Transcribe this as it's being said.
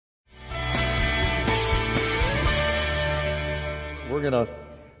We're going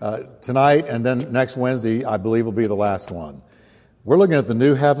to, tonight and then next Wednesday, I believe will be the last one. We're looking at the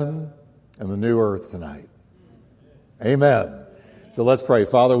new heaven and the new earth tonight. Amen. So let's pray.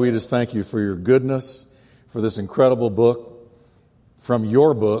 Father, we just thank you for your goodness, for this incredible book from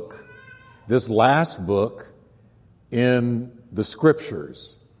your book, this last book in the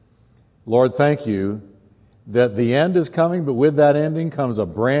Scriptures. Lord, thank you that the end is coming, but with that ending comes a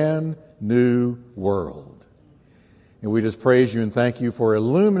brand new world. And we just praise you and thank you for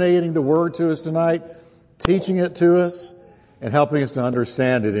illuminating the Word to us tonight, teaching it to us, and helping us to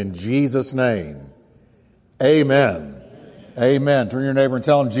understand it in Jesus' name. Amen. Amen. Turn to your neighbor and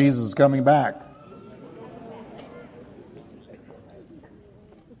tell him Jesus is coming back.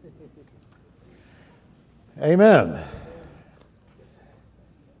 Amen.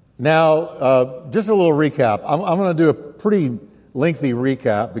 Now, just a little recap. I'm going to do a pretty lengthy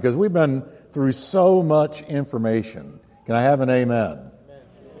recap because we've been through so much information. Can I have an amen?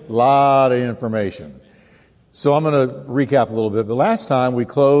 A lot of information. So I'm going to recap a little bit. The last time we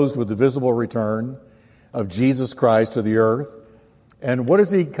closed with the visible return of Jesus Christ to the earth. And what does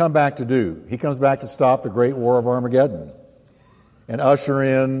he come back to do? He comes back to stop the great war of Armageddon and usher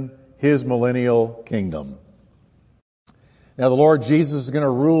in his millennial kingdom. Now the Lord Jesus is going to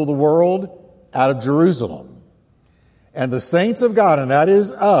rule the world out of Jerusalem. And the saints of God, and that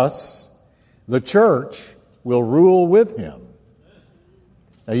is us, the church, will rule with him.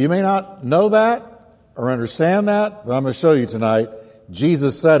 Now you may not know that or understand that, but I'm going to show you tonight.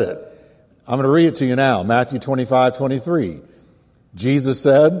 Jesus said it. I'm going to read it to you now. Matthew 25:23. Jesus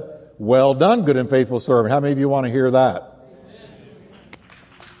said, "Well done, good and faithful servant." How many of you want to hear that?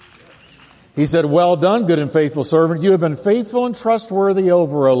 He said, "Well done, good and faithful servant. You have been faithful and trustworthy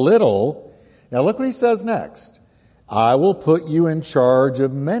over a little." Now look what he says next. "I will put you in charge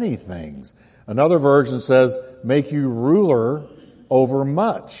of many things." Another version says, "Make you ruler over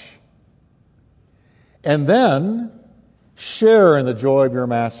much. And then share in the joy of your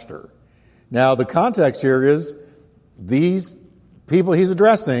master." Now the context here is these people he's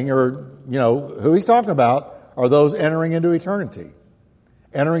addressing, or, who he's talking about, are those entering into eternity,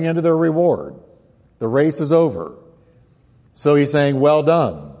 entering into their reward. The race is over. So he's saying, well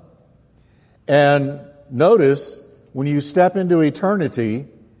done. And notice, when you step into eternity,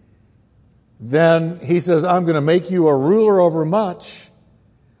 then he says, I'm going to make you a ruler over much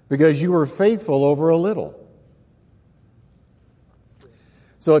because you were faithful over a little.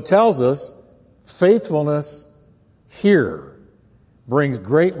 So it tells us faithfulness here brings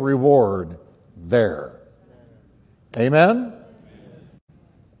great reward there. Amen?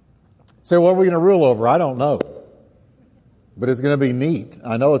 So what are we going to rule over? I don't know. But it's going to be neat.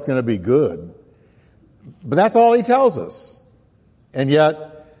 I know it's going to be good. But that's all he tells us. And yet,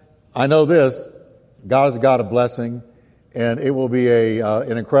 I know this, God is a God of blessing, and it will be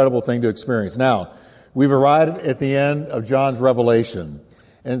an incredible thing to experience. Now, we've arrived at the end of John's Revelation.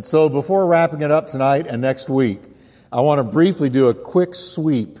 And so before wrapping it up tonight and next week, I want to briefly do a quick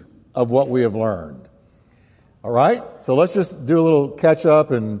sweep of what we have learned. All right? So let's just do a little catch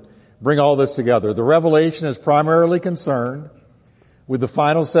up and bring all this together. The Revelation is primarily concerned with the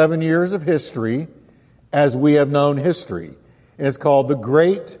final 7 years of history as we have known history. And it's called the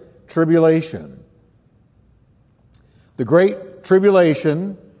Great Tribulation. The Great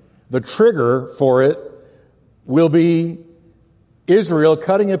Tribulation, the trigger for it, will be Israel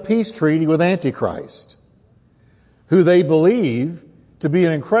cutting a peace treaty with Antichrist, who they believe to be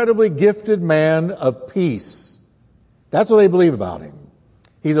an incredibly gifted man of peace. That's what they believe about him.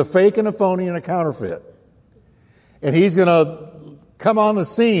 He's a fake and a phony and a counterfeit. And he's going to come on the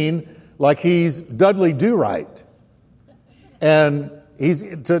scene like he's Dudley Do-Right. And he's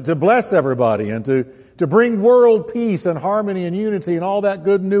to bless everybody and to bring world peace and harmony and unity and all that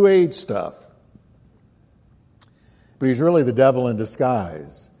good New Age stuff. But he's really the devil in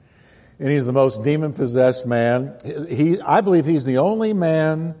disguise. And he's the most demon-possessed man. I believe he's the only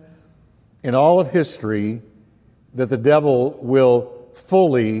man in all of history that the devil will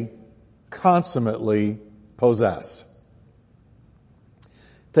fully, consummately possess.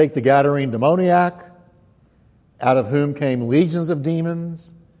 Take the Gadarene demoniac, out of whom came legions of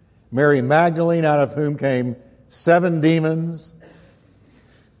demons. Mary Magdalene, out of whom came 7 demons.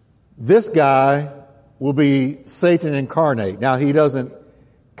 This guy will be Satan incarnate. Now, he doesn't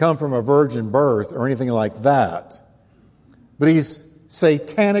come from a virgin birth or anything like that. But he's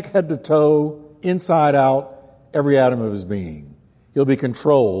satanic head to toe, inside out, every atom of his being. He'll be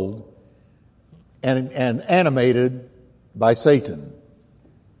controlled and animated by Satan.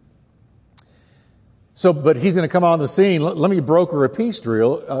 So, but he's going to come on the scene. Let me broker a peace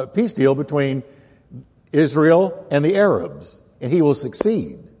deal between Israel and the Arabs. and he will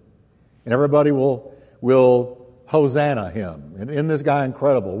succeed. And everybody will Hosanna him. And isn't this guy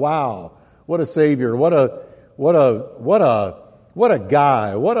incredible? Wow, what a Savior! What a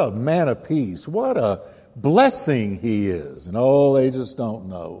guy! What a man of peace! What a blessing he is! And oh, they just don't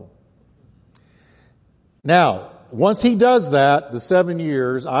know. Now, once he does that, the 7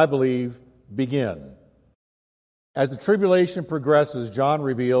 years, I believe, begin. As the tribulation progresses, John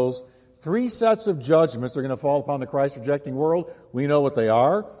reveals 3 sets of judgments are going to fall upon the Christ-rejecting world. We know what they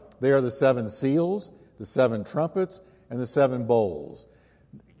are. They are the 7 seals, the 7 trumpets, and the 7 bowls.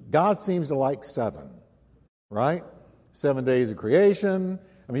 God seems to like 7, right? 7 days of creation.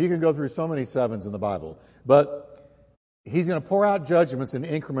 I mean, you can go through so many 7s in the Bible. But he's going to pour out judgments in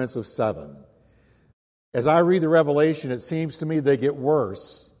increments of 7. As I read the Revelation, it seems to me they get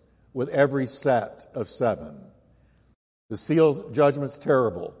worse with every set of 7. The seal judgment's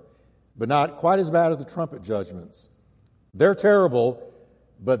terrible, but not quite as bad as the trumpet judgments. They're terrible,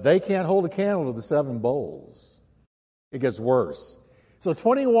 but they can't hold a candle to the 7 bowls. It gets worse. So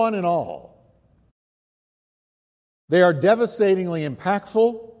 21 in all. They are devastatingly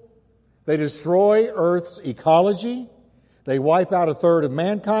impactful. They destroy Earth's ecology. They wipe out 1/3 of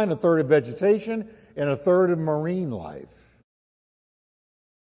mankind, 1/3 of vegetation, and 1/3 of marine life.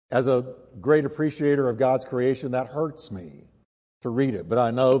 As a great appreciator of God's creation, that hurts me to read it, but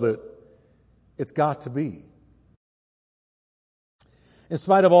I know that it's got to be. In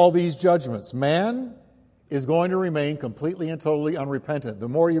spite of all these judgments, man is going to remain completely and totally unrepentant. The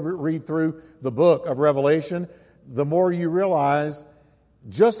more you read through the book of Revelation, the more you realize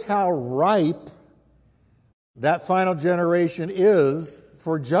just how ripe that final generation is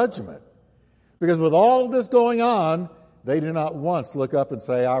for judgment. Because with all of this going on, they do not once look up and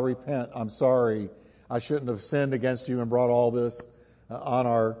say, I repent, I'm sorry, I shouldn't have sinned against you and brought all this on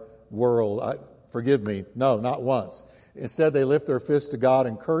our world. Forgive me. No, not once. Instead, they lift their fist to God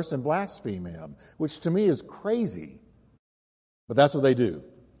and curse and blaspheme him, which to me is crazy. But that's what they do.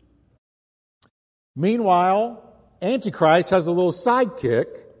 Meanwhile, Antichrist has a little sidekick,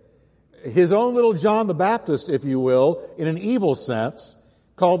 his own little John the Baptist, if you will, in an evil sense,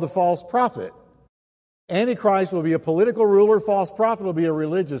 called the false prophet. Antichrist will be a political ruler. False prophet will be a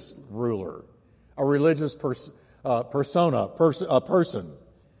religious ruler, a religious person.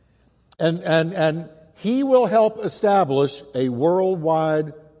 And he will help establish a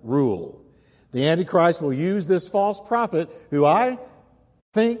worldwide rule. The Antichrist will use this false prophet, who I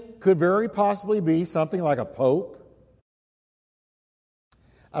think could very possibly be something like a pope.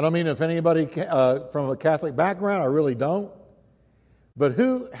 I don't mean if anybody from a Catholic background, I really don't. But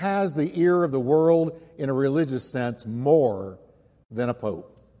who has the ear of the world in a religious sense more than a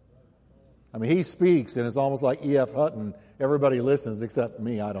pope? I mean, he speaks, and it's almost like E.F. Hutton. Everybody listens except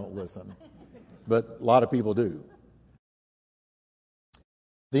me. I don't listen. But a lot of people do.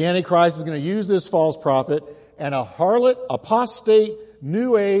 The Antichrist is going to use this false prophet, and a harlot, apostate,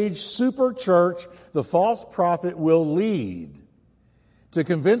 New Age, super church, the false prophet will lead to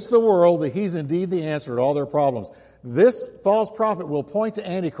convince the world that he's indeed the answer to all their problems. This false prophet will point to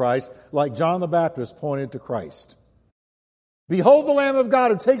Antichrist like John the Baptist pointed to Christ. Behold the Lamb of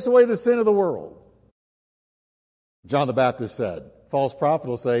God who takes away the sin of the world. John the Baptist said. False prophet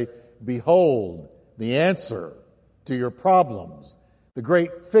will say, behold the answer to your problems, the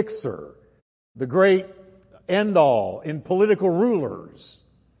great fixer, the great end-all in political rulers.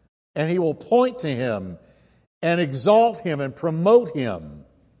 And he will point to him and exalt him and promote him.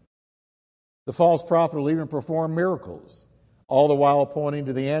 The false prophet will even perform miracles, all the while pointing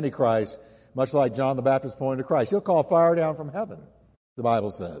to the Antichrist, much like John the Baptist pointed to Christ. He'll call fire down from heaven, the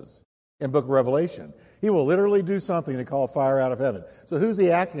Bible says, in the book of Revelation. He will literally do something to call fire out of heaven. So who's he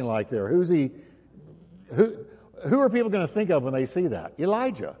acting like there? Who are people going to think of when they see that?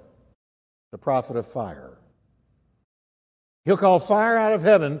 Elijah, the prophet of fire. He'll call fire out of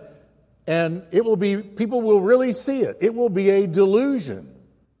heaven, and it will be, people will really see it. It will be a delusion.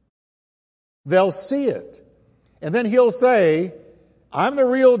 They'll see it. And then he'll say, I'm the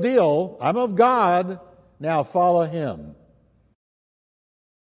real deal. I'm of God. Now follow him.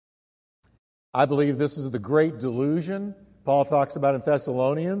 I believe this is the great delusion Paul talks about in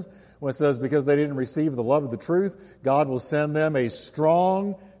Thessalonians when it says, because they didn't receive the love of the truth, God will send them a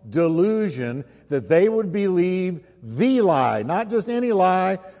strong delusion that they would believe the lie. Not just any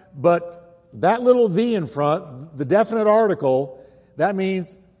lie, but that little the in front, the definite article, that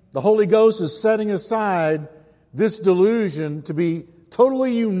means the Holy Ghost is setting aside this delusion to be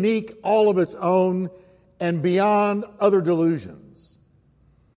totally unique, all of its own, and beyond other delusions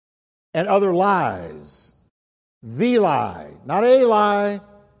and other lies. The lie, not a lie,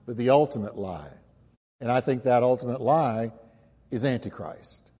 but the ultimate lie. And I think that ultimate lie is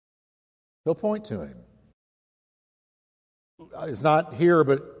Antichrist. He'll point to him. It's not here,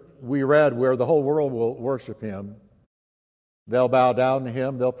 but we read where the whole world will worship him. They'll bow down to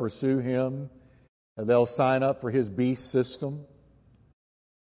him, they'll pursue him, and they'll sign up for his beast system.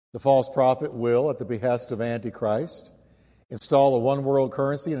 The false prophet will, at the behest of Antichrist, install a one-world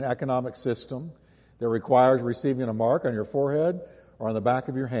currency and an economic system that requires receiving a mark on your forehead or on the back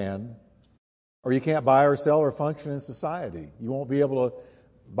of your hand, or you can't buy or sell or function in society. You won't be able to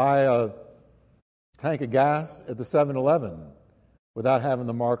buy a tank of gas at the 7-Eleven without having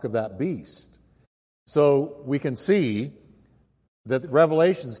the mark of that beast. So we can see that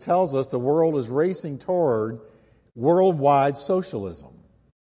Revelations tells us the world is racing toward worldwide socialism.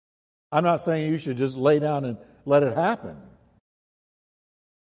 I'm not saying you should just lay down and let it happen.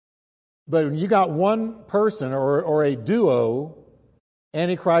 But when you got one person or a duo,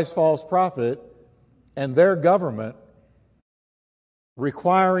 Antichrist, false prophet, and their government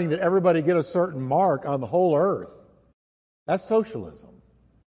requiring that everybody get a certain mark on the whole earth, that's socialism.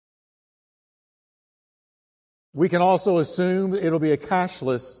 We can also assume it'll be a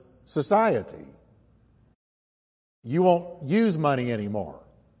cashless society. You won't use money anymore.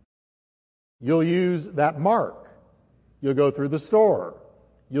 You'll use that mark. You'll go through the store.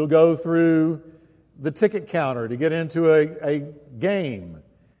 You'll go through the ticket counter to get into a game.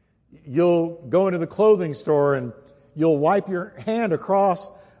 You'll go into the clothing store and you'll wipe your hand across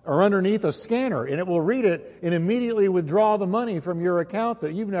or underneath a scanner, and it will read it and immediately withdraw the money from your account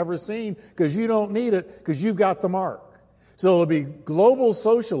that you've never seen because you don't need it because you've got the mark. So it'll be global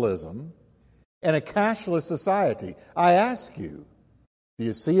socialism and a cashless society. I ask you, do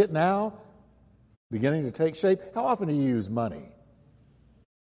you see it now beginning to take shape? How often do you use money?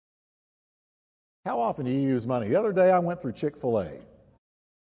 How often do you use money? The other day I went through Chick-fil-A,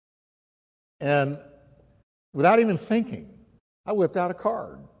 and without even thinking, I whipped out a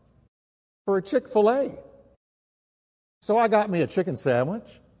card for a Chick-fil-A. So I got me a chicken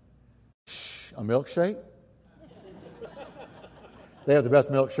sandwich, a milkshake. They have the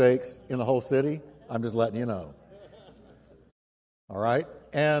best milkshakes in the whole city. I'm just letting you know. All right?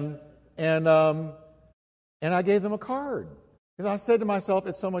 And I gave them a card because I said to myself,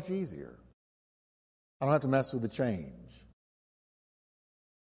 it's so much easier. I don't have to mess with the change.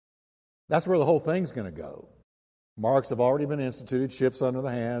 That's where the whole thing's going to go. Marks have already been instituted, chips under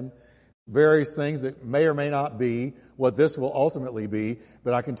the hand, various things that may or may not be what this will ultimately be.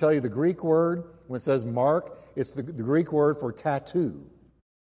 But I can tell you the Greek word, when it says mark, it's the Greek word for tattoo.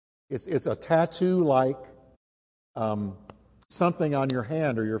 It's a tattoo-like something on your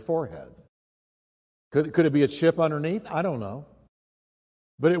hand or your forehead. Could it be a chip underneath? I don't know.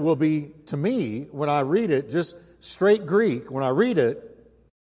 But it will be, to me, when I read it, just straight Greek. When I read it,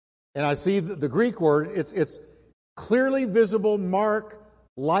 and I see the Greek word, it's clearly visible mark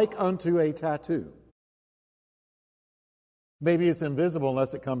like unto a tattoo. Maybe it's invisible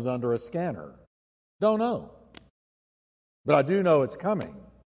unless it comes under a scanner. Don't know. But I do know it's coming.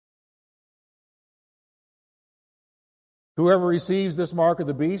 Whoever receives this mark of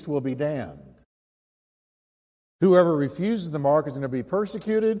the beast will be damned. Whoever refuses the mark is going to be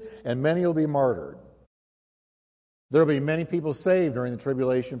persecuted, and many will be martyred. There will be many people saved during the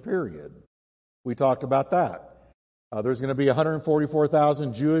tribulation period. We talked about that. There's going to be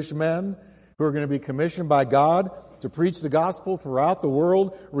 144,000 Jewish men who are going to be commissioned by God to preach the gospel throughout the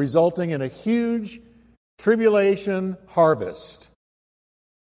world, resulting in a huge tribulation harvest.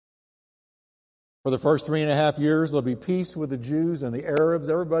 For the first 3.5 years, there'll be peace with the Jews and the Arabs.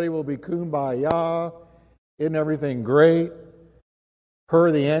 Everybody will be kumbaya. Isn't everything great?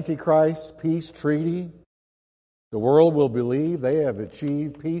 Per the Antichrist peace treaty, the world will believe they have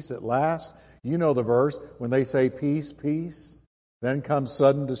achieved peace at last. You know the verse, when they say peace, peace, then comes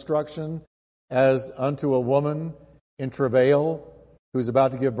sudden destruction as unto a woman in travail who's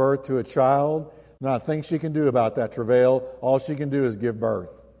about to give birth to a child. Not a thing she can do about that travail. All she can do is give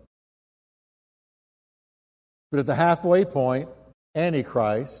birth. But at the halfway point,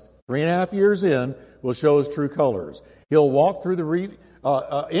 Antichrist, 3.5 years in, will show his true colors. He'll walk through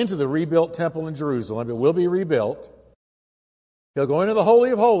into the rebuilt temple in Jerusalem. It will be rebuilt. He'll go into the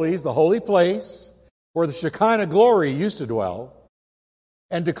Holy of Holies, the holy place, where the Shekinah glory used to dwell,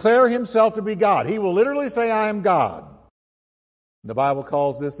 and declare himself to be God. He will literally say, I am God. The Bible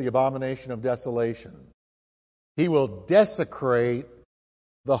calls this the abomination of desolation. He will desecrate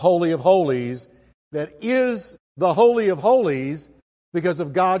the Holy of Holies that is the Holy of Holies because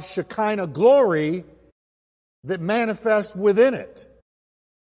of God's Shekinah glory that manifests within it.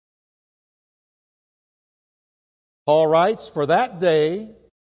 Paul writes, for that day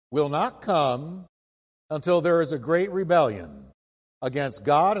will not come until there is a great rebellion against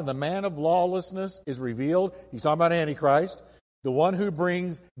God, and the man of lawlessness is revealed. He's talking about Antichrist, the one who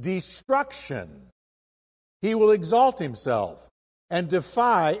brings destruction. He will exalt himself and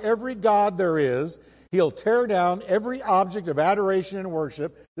defy every god there is. He'll tear down every object of adoration and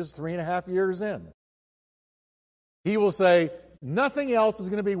worship. This is 3.5 years in. He will say, nothing else is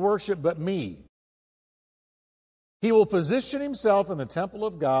going to be worshiped but me. He will position himself in the temple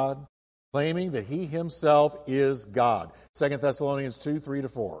of God, claiming that he himself is God. 2 Thessalonians 2, 3-4.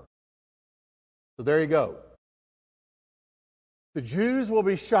 So there you go. The Jews will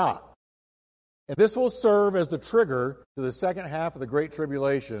be shocked. And this will serve as the trigger to the second half of the Great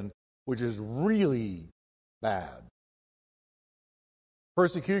Tribulation, which is really bad.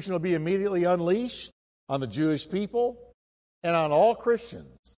 Persecution will be immediately unleashed on the Jewish people and on all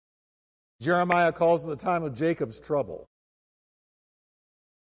Christians. Jeremiah calls it the time of Jacob's trouble.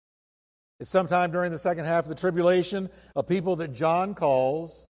 It's sometime during the second half of the tribulation, a people that John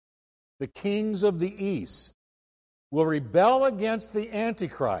calls the kings of the east will rebel against the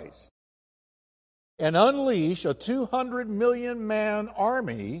Antichrist and unleash a 200 million man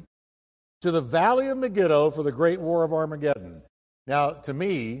army to the valley of Megiddo for the great war of Armageddon. Now, to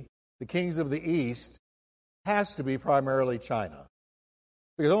me, the kings of the east has to be primarily China,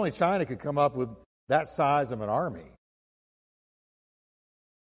 because only China could come up with that size of an army.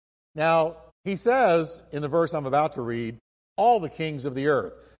 Now, he says in the verse I'm about to read, all the kings of the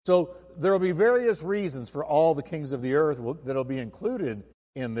earth. So there will be various reasons for all the kings of the earth that will be included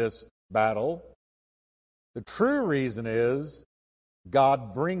in this battle. The true reason is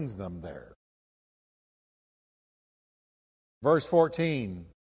God brings them there. Verse 14,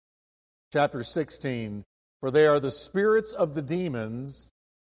 chapter 16, for they are the spirits of the demons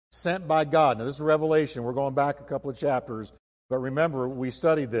sent by God. Now this is Revelation. We're going back a couple of chapters, but remember, we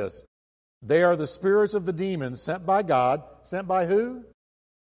studied this. They are the spirits of the demons sent by God. Sent by who?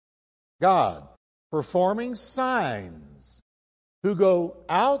 God. Performing signs, who go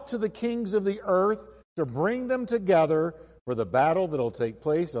out to the kings of the earth to bring them together for the battle that will take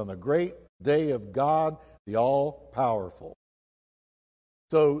place on the great day of God, the all-powerful.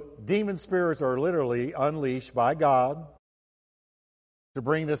 So demon spirits are literally unleashed by God to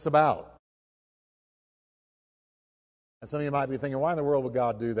bring this about. And some of you might be thinking, why in the world would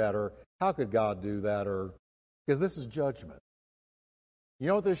God do that? Or how could God do that? Or because this is judgment. You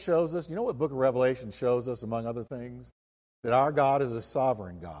know what this shows us? You know what Book of Revelation shows us, among other things? That our God is a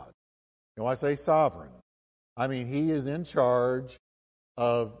sovereign God. And when I say sovereign, I mean He is in charge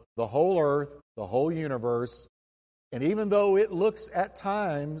of the whole earth, the whole universe. And even though it looks at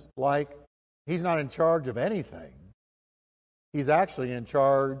times like He's not in charge of anything, He's actually in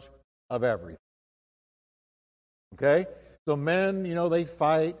charge of everything. Okay? So men, they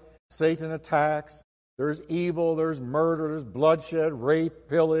fight. Satan attacks. There's evil, there's murder, there's bloodshed, rape,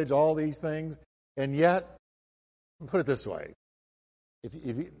 pillage, all these things. And yet, put it this way.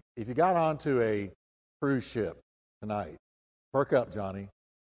 If you got onto a cruise ship tonight, perk up, Johnny.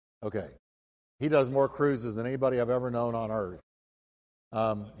 Okay. He does more cruises than anybody I've ever known on earth.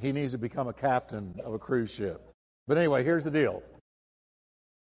 He needs to become a captain of a cruise ship. But anyway, here's the deal.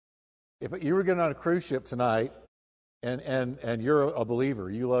 If you were getting on a cruise ship tonight, and you're a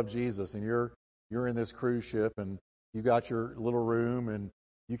believer, you love Jesus, and you're in this cruise ship, and you got your little room, and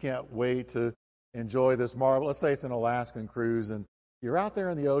you can't wait to enjoy this marvel. Let's say it's an Alaskan cruise, and you're out there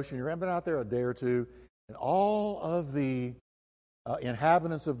in the ocean. You've been out there a day or two, and all of the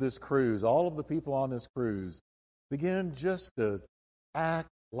inhabitants of this cruise, all of the people on this cruise, begin just to act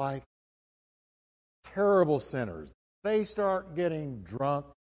like terrible sinners. They start getting drunk.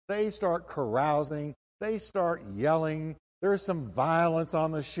 They start carousing. They start yelling. There's some violence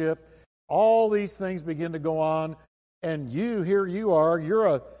on the ship. All these things begin to go on. And here you are, you're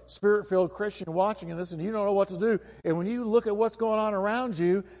a Spirit-filled Christian watching this, and you don't know what to do. And when you look at what's going on around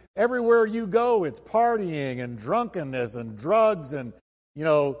you, everywhere you go, it's partying and drunkenness and drugs and,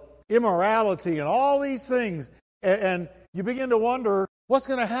 immorality and all these things. And you begin to wonder, what's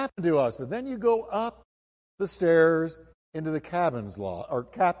going to happen to us? But then you go up the stairs into the captain's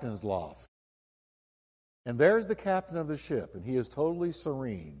loft. And there's the captain of the ship, and he is totally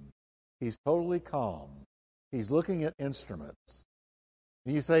serene. He's totally calm. He's looking at instruments.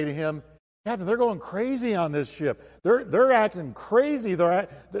 And you say to him, Captain, they're going crazy on this ship. They're acting crazy.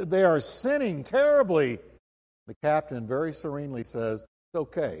 They are sinning terribly. The captain very serenely says, it's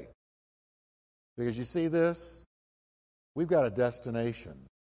okay. Because you see this? We've got a destination.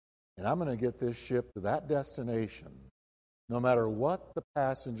 And I'm going to get this ship to that destination. No matter what the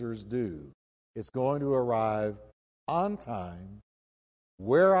passengers do, it's going to arrive on time,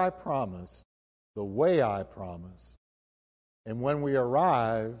 where I promised, the way I promised, And when we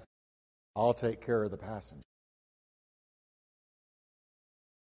arrive, I'll take care of the passenger.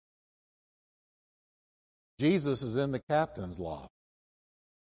 Jesus is in the captain's loft.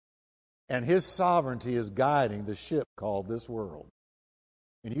 And his sovereignty is guiding the ship called this world.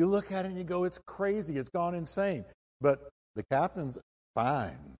 And you look at it and you go, it's crazy, it's gone insane. But the captain's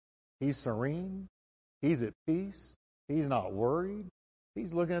fine. He's serene. He's at peace. He's not worried.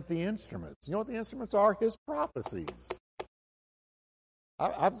 He's looking at the instruments. You know what the instruments are? His prophecies.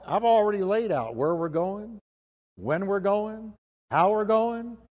 I've already laid out where we're going, when we're going, how we're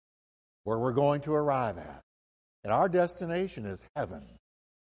going, where we're going to arrive at. And our destination is heaven.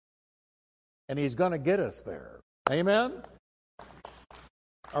 And he's going to get us there. Amen?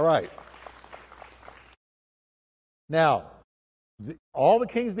 All right. Now, all the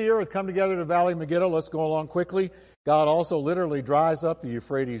kings of the earth come together to the Valley of Megiddo. Let's go along quickly. God also literally dries up the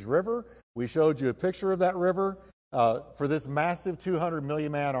Euphrates River. We showed you a picture of that river for this massive 200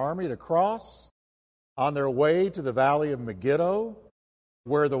 million man army to cross on their way to the Valley of Megiddo,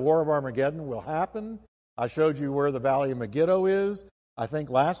 where the War of Armageddon will happen. I showed you where the Valley of Megiddo is, I think,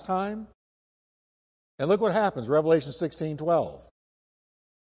 last time. And look what happens, Revelation 16:12.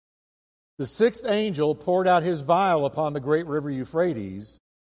 The sixth angel poured out his vial upon the great river Euphrates,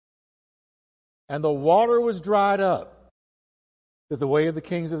 and the water was dried up, that the way of the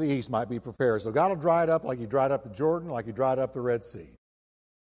kings of the east might be prepared. So God will dry it up like he dried up the Jordan, like he dried up the Red Sea.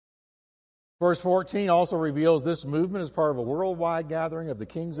 Verse 14 also reveals this movement as part of a worldwide gathering of the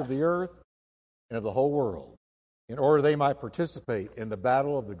kings of the earth and of the whole world, in order they might participate in the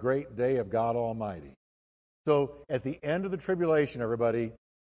battle of the great day of God Almighty. So at the end of the tribulation, everybody,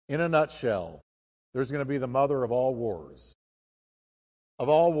 in a nutshell, there's going to be the mother of all wars. Of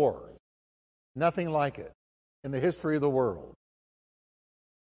all wars. Nothing like it in the history of the world.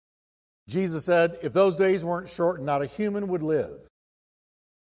 Jesus said, if those days weren't shortened, not a human would live.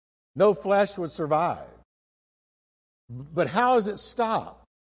 No flesh would survive. But how does it stop?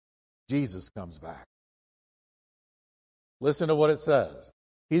 Jesus comes back. Listen to what it says.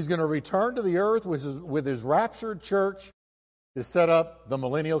 He's going to return to the earth with his raptured church to set up the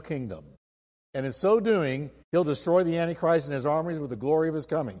millennial kingdom. And in so doing, he'll destroy the Antichrist and his armies with the glory of his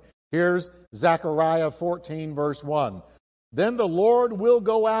coming. Here's Zechariah 14, verse 1. Then the Lord will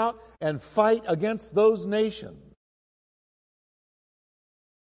go out and fight against those nations,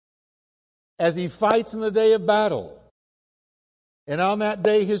 as he fights in the day of battle. And on that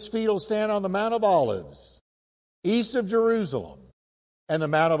day his feet will stand on the Mount of Olives, east of Jerusalem. And the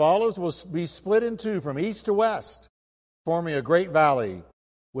Mount of Olives will be split in two from east to west, forming a great valley,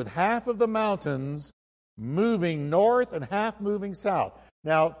 with half of the mountains moving north and half moving south.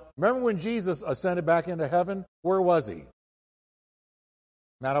 Now, remember when Jesus ascended back into heaven? Where was he?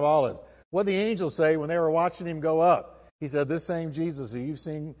 Mount of Olives. What did the angels say when they were watching him go up? He said, this same Jesus who you've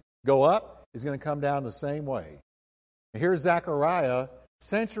seen go up is going to come down the same way. And here's Zechariah,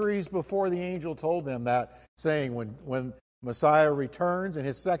 centuries before the angel told them that, saying when Messiah returns in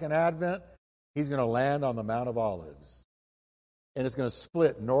his second advent, he's going to land on the Mount of Olives. And it's going to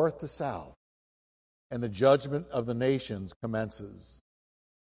split north to south. And the judgment of the nations commences.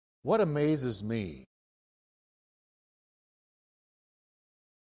 What amazes me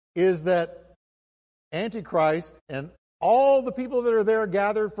is that Antichrist and all the people that are there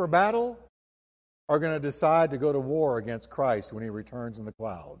gathered for battle are going to decide to go to war against Christ when he returns in the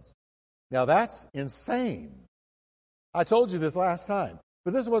clouds. Now that's insane. I told you this last time.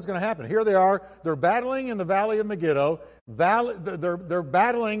 But this is what's going to happen. Here they are. They're battling in the Valley of Megiddo. They're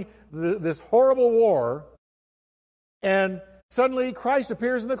battling this horrible war. And suddenly Christ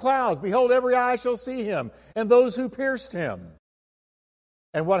appears in the clouds. Behold, every eye shall see him, and those who pierced him.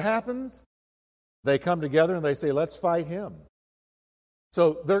 And what happens? They come together and they say, let's fight him.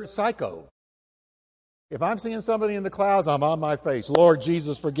 So they're psycho. If I'm seeing somebody in the clouds, I'm on my face. Lord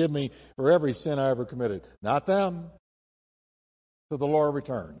Jesus, forgive me for every sin I ever committed. Not them. So the Lord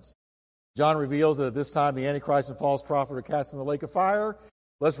returns. John reveals that at this time the Antichrist and false prophet are cast in the lake of fire.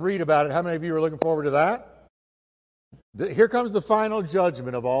 Let's read about it. How many of you are looking forward to that? Here comes the final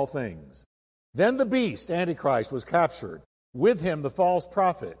judgment of all things. Then the beast, Antichrist, was captured. With him the false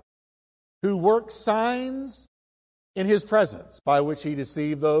prophet, who worked signs in his presence, by which he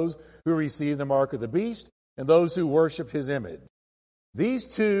deceived those who received the mark of the beast and those who worship his image. These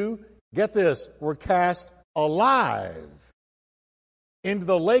two, get this, were cast alive into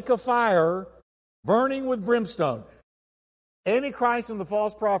the lake of fire, burning with brimstone. Antichrist and the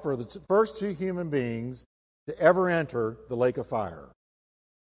false prophet are the first two human beings to ever enter the lake of fire.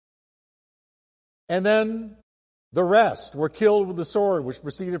 And then the rest were killed with the sword which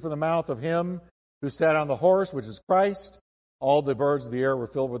proceeded from the mouth of him who sat on the horse, which is Christ, All the birds of the air were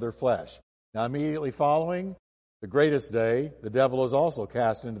filled with their flesh. Now immediately following the greatest day, the devil is also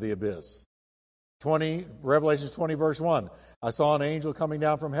cast into the abyss. Revelation 20, verse 1. I saw an angel coming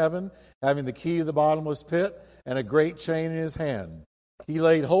down from heaven, having the key of the bottomless pit and a great chain in his hand. He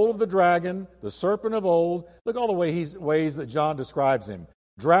laid hold of the dragon, the serpent of old. Look at all the ways that John describes him.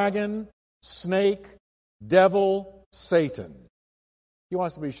 Dragon, snake, devil, Satan. He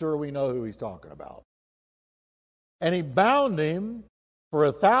wants to be sure we know who he's talking about. And he bound him for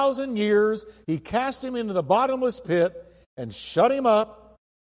 1,000 years. He cast him into the bottomless pit and shut him up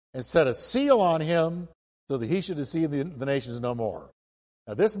and set a seal on him so that he should deceive the nations no more.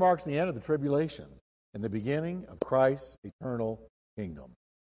 Now this marks the end of the tribulation and the beginning of Christ's eternal kingdom.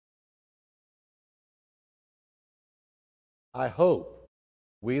 I hope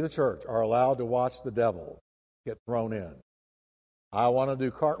we, the church, are allowed to watch the devil get thrown in. I want to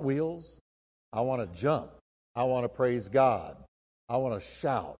do cartwheels. I want to jump. I want to praise God. I want to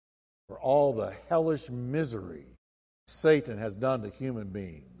shout for all the hellish misery Satan has done to human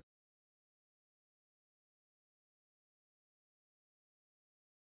beings.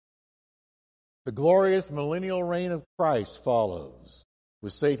 The glorious millennial reign of Christ follows,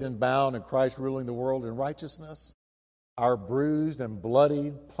 with Satan bound and Christ ruling the world in righteousness. Our bruised and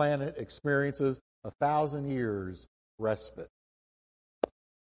bloodied planet experiences 1,000 years respite.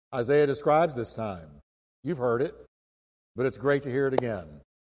 Isaiah describes this time. You've heard it, but it's great to hear it again.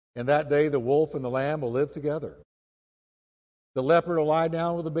 In that day, the wolf and the lamb will live together. The leopard will lie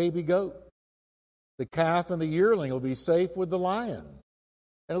down with the baby goat. The calf and the yearling will be safe with the lion.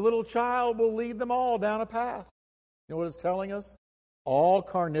 And a little child will lead them all down a path. You know what it's telling us? All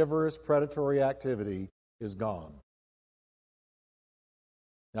carnivorous predatory activity is gone.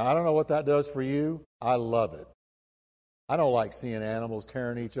 Now, I don't know what that does for you. I love it. I don't like seeing animals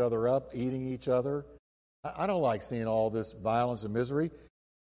tearing each other up, eating each other. I don't like seeing all this violence and misery.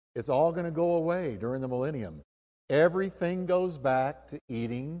 It's all going to go away during the millennium. Everything goes back to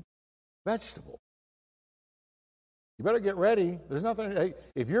eating vegetables. You better get ready. There's nothing. Hey,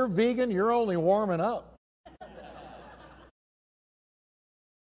 if you're vegan, you're only warming up.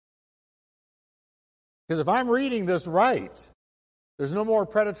 Because if I'm reading this right, there's no more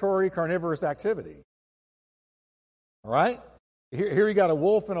predatory carnivorous activity. All right? Here you got a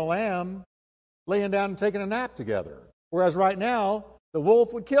wolf and a lamb laying down and taking a nap together. Whereas right now, the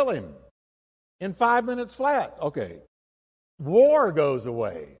wolf would kill him in 5 minutes flat. Okay. War goes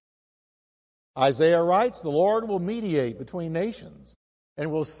away. Isaiah writes, the Lord will mediate between nations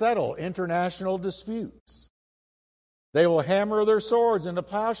and will settle international disputes. They will hammer their swords into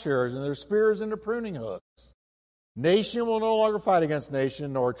plowshares and their spears into pruning hooks. Nation will no longer fight against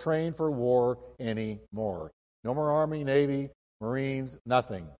nation nor train for war anymore. No more Army, Navy, Marines,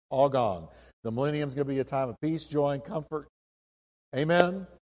 nothing. All gone. The millennium is going to be a time of peace, joy, and comfort. Amen?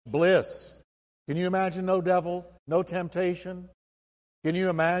 Bliss. Can you imagine no devil, no temptation? Can you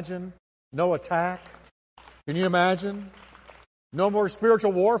imagine no attack? Can you imagine? No more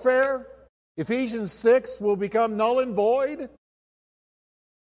spiritual warfare? Ephesians 6 will become null and void?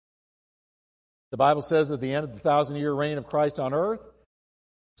 The Bible says at the end of the 1,000-year reign of Christ on earth,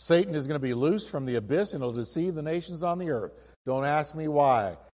 Satan is going to be loosed from the abyss and will deceive the nations on the earth. Don't ask me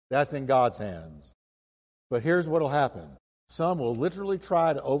why. That's in God's hands. But here's what will happen. Some will literally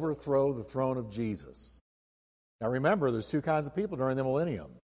try to overthrow the throne of Jesus. Now remember, there's two kinds of people during the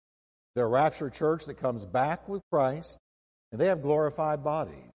millennium. The raptured church that comes back with Christ, and they have glorified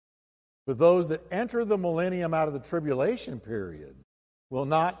bodies. But those that enter the millennium out of the tribulation period will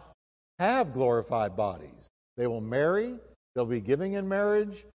not have glorified bodies. They will marry, they'll be giving in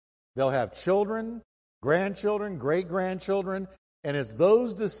marriage, they'll have children, grandchildren, great-grandchildren, and it's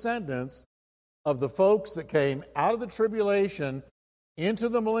those descendants of the folks that came out of the tribulation into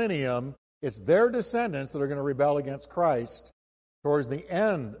the millennium, it's their descendants that are going to rebel against Christ towards the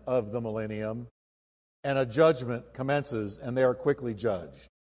end of the millennium, and a judgment commences, and they are quickly judged.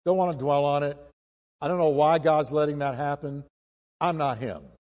 Don't want to dwell on it. I don't know why God's letting that happen. I'm not Him.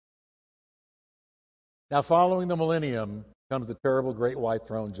 Now, following the millennium comes the terrible great white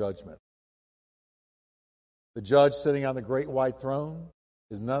throne judgment. The judge sitting on the great white throne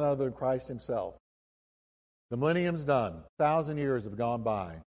is none other than Christ Himself. The millennium's done. 1,000 years have gone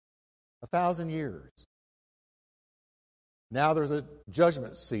by. 1,000 years. Now there's a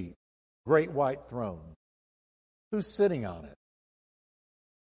judgment seat, great white throne. Who's sitting on it?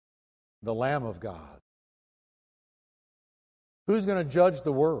 The Lamb of God. Who's going to judge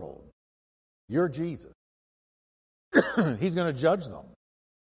the world? You're Jesus. He's going to judge them.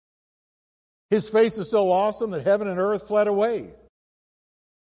 His face is so awesome that heaven and earth fled away,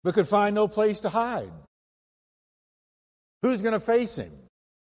 but could find no place to hide. Who's going to face him?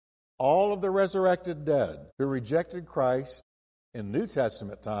 All of the resurrected dead who rejected Christ in New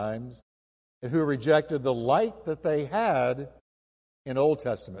Testament times and who rejected the light that they had in Old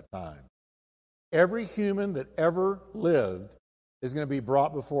Testament times. Every human that ever lived is going to be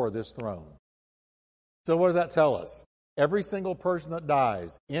brought before this throne. So what does that tell us? Every single person that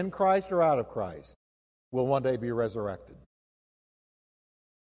dies, in Christ or out of Christ, will one day be resurrected.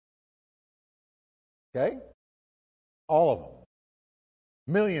 Okay? All of them.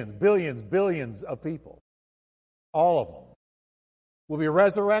 Millions, billions, billions of people. All of them will be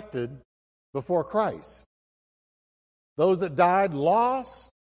resurrected before Christ. Those that died lost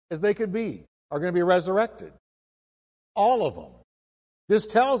as they could be are going to be resurrected. All of them. This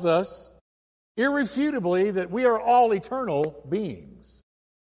tells us irrefutably that we are all eternal beings.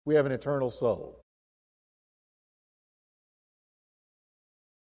 We have an eternal soul.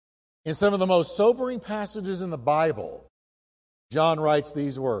 In some of the most sobering passages in the Bible, John writes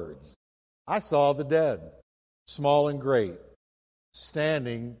these words, I saw the dead, small and great,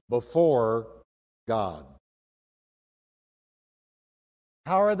 standing before God.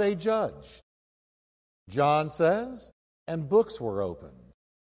 How are they judged? John says, and books were opened.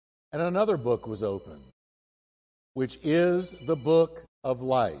 And another book was opened, which is the book of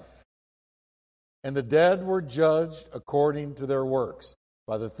life. And the dead were judged according to their works,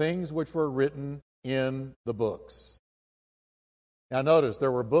 by the things which were written in the books. Now notice,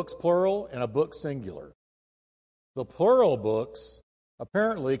 there were books plural and a book singular. The plural books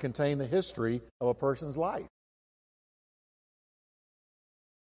apparently contain the history of a person's life.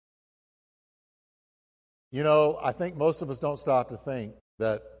 You know, I think most of us don't stop to think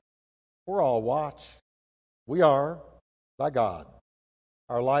that we're all watched. We are, by God.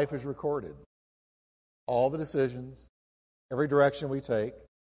 Our life is recorded. All the decisions, every direction we take,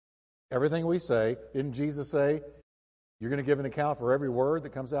 everything we say. Didn't Jesus say, you're going to give an account for every word that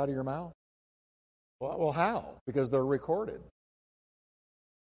comes out of your mouth? Well, how? Because they're recorded.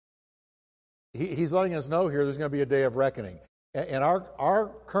 He's letting us know here there's going to be a day of reckoning. And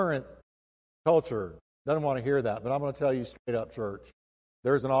our current culture doesn't want to hear that, but I'm going to tell you straight up, church,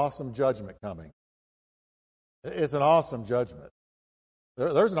 there's an awesome judgment coming. It's an awesome judgment.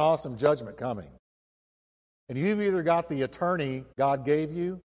 There's an awesome judgment coming. And you've either got the attorney God gave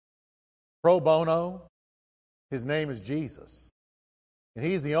you, pro bono. His name is Jesus. And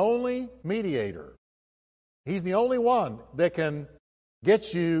He's the only mediator. He's the only one that can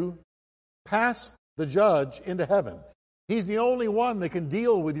get you past the judge into heaven. He's the only one that can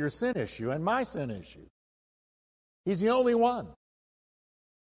deal with your sin issue and my sin issue. He's the only one.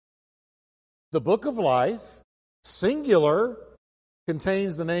 The book of life, singular,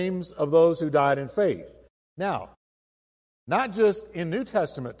 contains the names of those who died in faith. Now, not just in New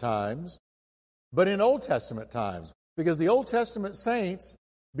Testament times, but in Old Testament times. Because the Old Testament saints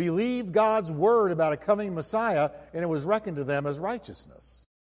believed God's word about a coming Messiah, and it was reckoned to them as righteousness.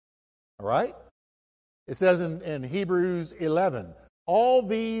 All right? It says in Hebrews 11, all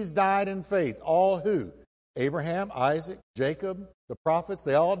these died in faith. All who? Abraham, Isaac, Jacob, the prophets,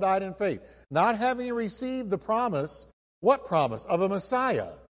 they all died in faith. Not having received the promise, what promise? Of a Messiah.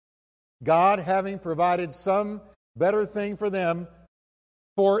 God having provided some better thing for them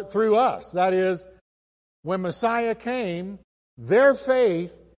through us. That is, when Messiah came, their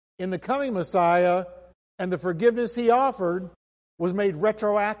faith in the coming Messiah and the forgiveness He offered was made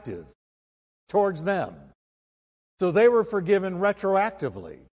retroactive towards them. So they were forgiven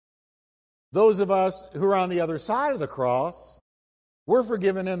retroactively. Those of us who are on the other side of the cross, we're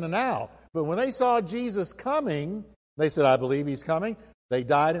forgiven in the now. But when they saw Jesus coming, they said, I believe He's coming. They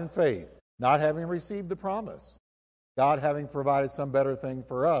died in faith, not having received the promise. God having provided some better thing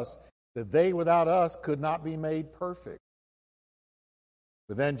for us, that they without us could not be made perfect.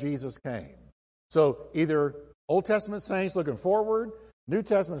 But then Jesus came. So either Old Testament saints looking forward, New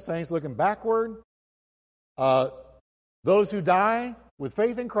Testament saints looking backward. Those who die with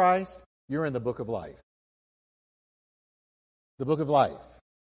faith in Christ, you're in the book of life. The book of life.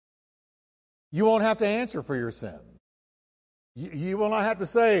 You won't have to answer for your sin. You will not have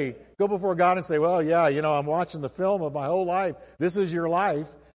to go before God and say, well, yeah, I'm watching the film of my whole life. This is your life.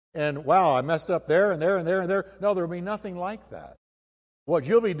 And wow, I messed up there and there and there and there. No, there will be nothing like that. What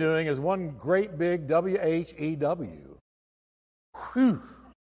you'll be doing is one great big W-H-E-W. Whew.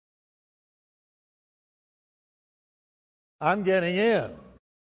 I'm getting in.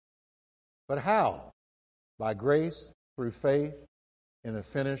 But how? By grace, through faith, in the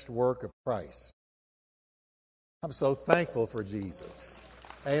finished work of Christ. I'm so thankful for Jesus.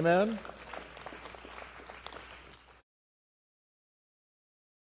 Amen?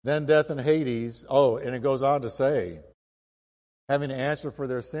 Then death and Hades. Oh, and it goes on to say, having to answer for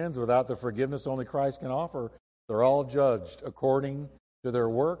their sins without the forgiveness only Christ can offer, they're all judged according to their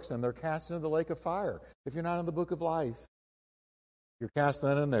works, and they're cast into the lake of fire. If you're not in the book of life, you're cast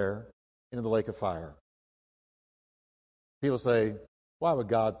then and there into the lake of fire. People say, why would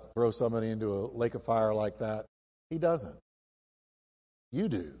God throw somebody into a lake of fire like that? He doesn't. You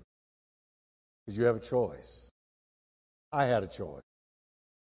do. Because you have a choice. I had a choice.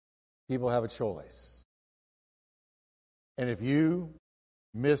 People have a choice. And if you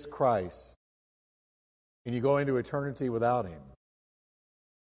miss Christ and you go into eternity without Him,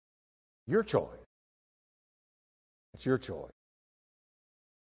 your choice. It's your choice.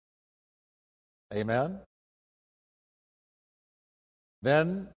 Amen?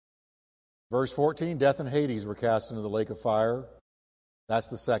 Then, verse 14, death and Hades were cast into the lake of fire. That's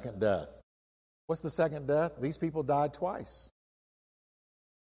the second death. What's the second death? These people died twice.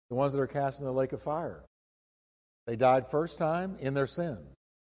 The ones that are cast in the lake of fire. They died first time in their sins.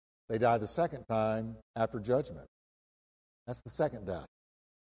 They died the second time after judgment. That's the second death.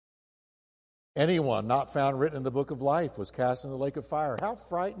 Anyone not found written in the book of life was cast in the lake of fire. How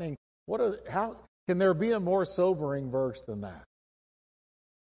frightening. How can there be a more sobering verse than that?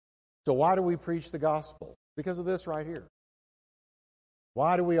 So why do we preach the gospel? Because of this right here.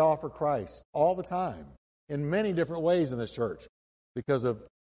 Why do we offer Christ all the time in many different ways in this church? Because of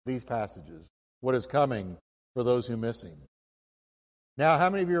these passages. What is coming for those who miss Him. Now, how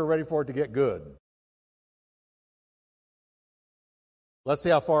many of you are ready for it to get good? Let's see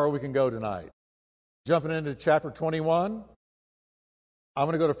how far we can go tonight. Jumping into chapter 21. I'm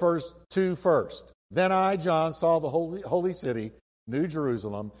going to go to verse 2 first. Then I, John, saw the holy city, New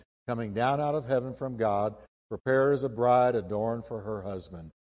Jerusalem, coming down out of heaven from God, prepared as a bride adorned for her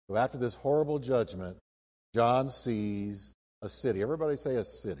husband. So after this horrible judgment, John sees a city. Everybody say a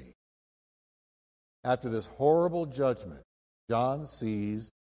city. After this horrible judgment, John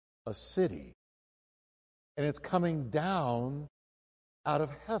sees a city. And it's coming down out of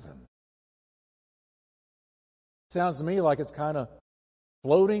heaven. Sounds to me like it's kind of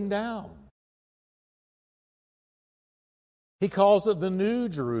floating down. He calls it the New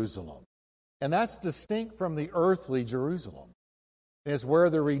Jerusalem. And that's distinct from the earthly Jerusalem. And it's where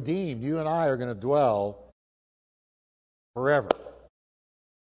the redeemed, you and I, are going to dwell forever.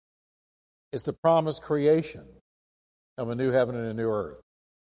 It's the promised creation of a new heaven and a new earth.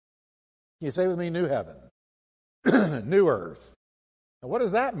 Can you say with me, new heaven? New earth. Now, what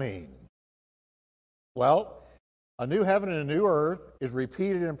does that mean? Well, a new heaven and a new earth is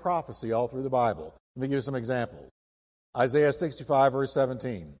repeated in prophecy all through the Bible. Let me give you some examples. Isaiah 65, verse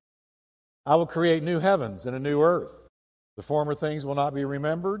 17. I will create new heavens and a new earth. The former things will not be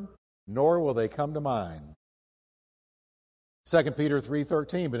remembered, nor will they come to mind. 2 Peter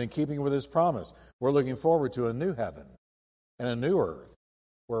 3:13, but in keeping with His promise, we're looking forward to a new heaven and a new earth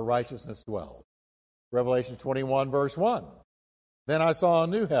where righteousness dwells. Revelation 21, verse 1. Then I saw a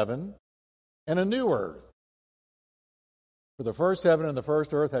new heaven and a new earth. For the first heaven and the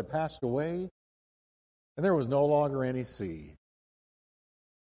first earth had passed away, and there was no longer any sea.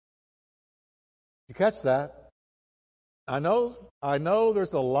 You catch that? I know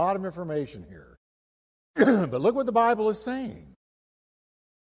there's a lot of information here. But look what the Bible is saying.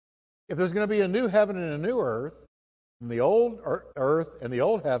 If there's going to be a new heaven and a new earth, then the old earth and the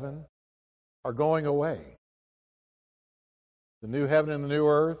old heaven are going away. The new heaven and the new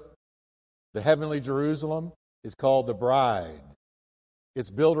earth, the heavenly Jerusalem, is called the bride. Its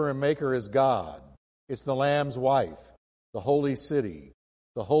builder and maker is God. It's the Lamb's wife, the holy city,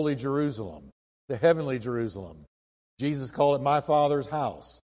 the holy Jerusalem, the heavenly Jerusalem. Jesus called it my Father's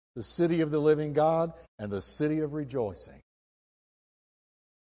house, the city of the living God, and the city of rejoicing.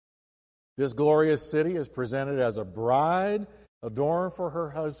 This glorious city is presented as a bride adorned for her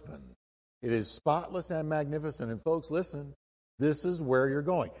husband. It is spotless and magnificent. And folks, listen, this is where you're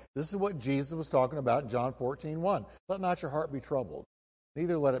going. This is what Jesus was talking about in John 14:1. Let not your heart be troubled,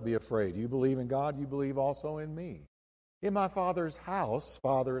 neither let it be afraid. You believe in God, you believe also in me. In my Father's house,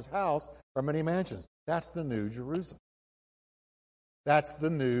 are many mansions. That's the New Jerusalem. That's the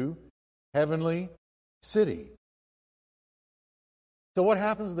new heavenly city. So what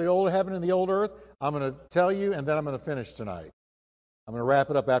happens to the old heaven and the old earth? I'm going to tell you, and then I'm going to finish tonight. I'm going to wrap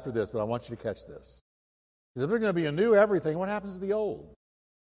it up after this, but I want you to catch this. Because if there's going to be a new everything, what happens to the old?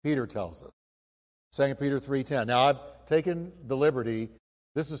 Peter tells us. 2 Peter 3:10. Now, I've taken the liberty.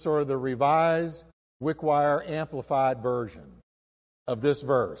 This is sort of the revised Wickwire amplified version of this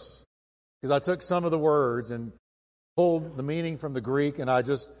verse. Because I took some of the words and pulled the meaning from the Greek, and I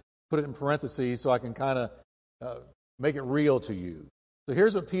just put it in parentheses so I can kind of make it real to you. So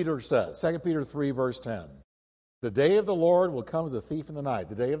here's what Peter says, 2 Peter 3, verse 10. The day of the Lord will come as a thief in the night.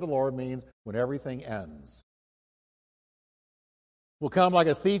 The day of the Lord means when everything ends. Will come like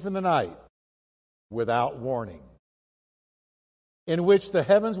a thief in the night without warning, in which the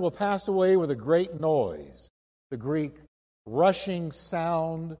heavens will pass away with a great noise, the Greek rushing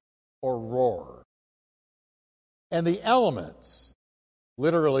sound or roar, and the elements,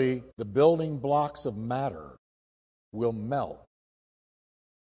 literally the building blocks of matter, will melt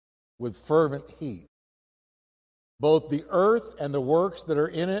with fervent heat. Both the earth and the works that are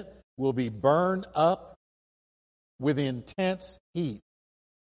in it will be burned up with intense heat.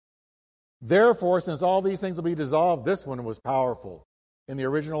 Therefore, since all these things will be dissolved, this one was powerful. In the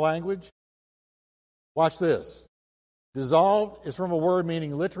original language, watch this. Dissolved is from a word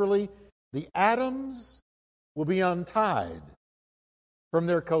meaning literally, the atoms will be untied from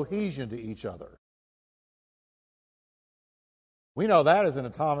their cohesion to each other. We know that as an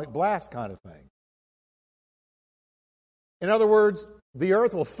atomic blast kind of thing. In other words, the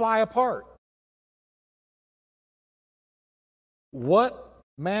earth will fly apart. What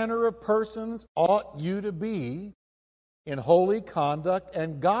manner of persons ought you to be in holy conduct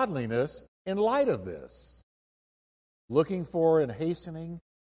and godliness in light of this, looking for and hastening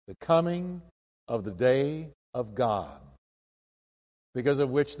the coming of the day of God, because of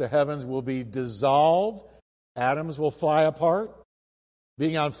which the heavens will be dissolved, atoms will fly apart,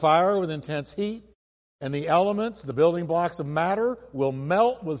 being on fire with intense heat, and the elements, the building blocks of matter, will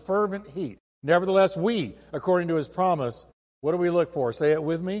melt with fervent heat. Nevertheless, we, according to his promise, what do we look for? Say it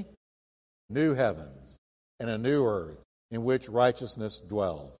with me. New heavens and a new earth in which righteousness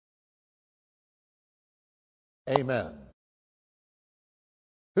dwells. Amen.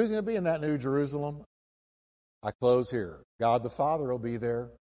 Who's going to be in that new Jerusalem? I close here. God the Father will be there.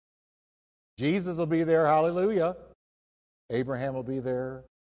 Jesus will be there. Hallelujah. Abraham will be there.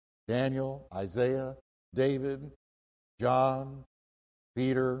 Daniel, Isaiah, David, John,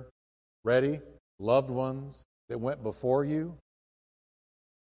 Peter. Ready? Loved ones that went before you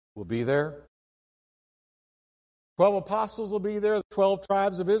will be there. 12 apostles will be there. The 12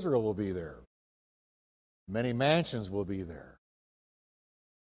 tribes of Israel will be there. Many mansions will be there.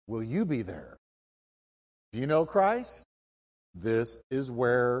 Will you be there? Do you know Christ? This is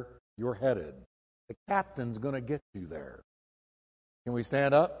where you're headed. The captain's going to get you there. Can we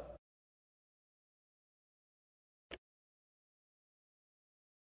stand up?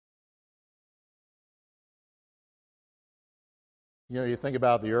 You know, you think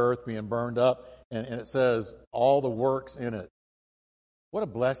about the earth being burned up, and it says all the works in it. What a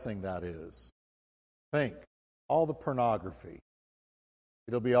blessing that is. Think, all the pornography.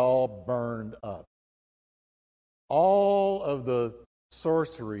 It'll be all burned up. All of the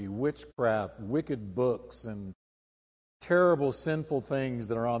sorcery, witchcraft, wicked books, and terrible sinful things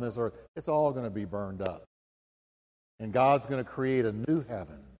that are on this earth, it's all going to be burned up. And God's going to create a new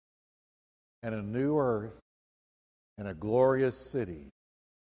heaven and a new earth and a glorious city,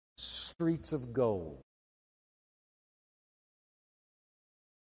 streets of gold.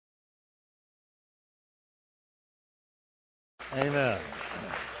 Amen.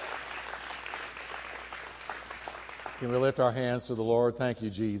 Can we lift our hands to the Lord? Thank you,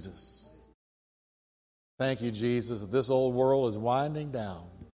 Jesus. Thank you, Jesus, that this old world is winding down.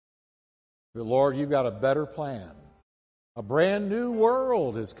 But Lord, you've got a better plan. A brand new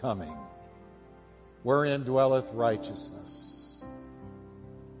world is coming, wherein dwelleth righteousness.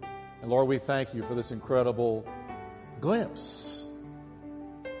 And Lord, we thank you for this incredible glimpse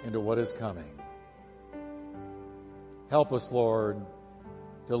into what is coming. Help us, Lord,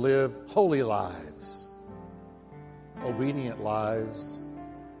 to live holy lives, obedient lives,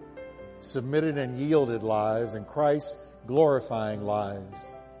 submitted and yielded lives, and Christ-glorifying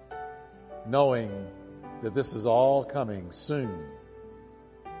lives, knowing that this is all coming soon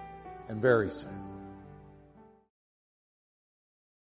and very soon.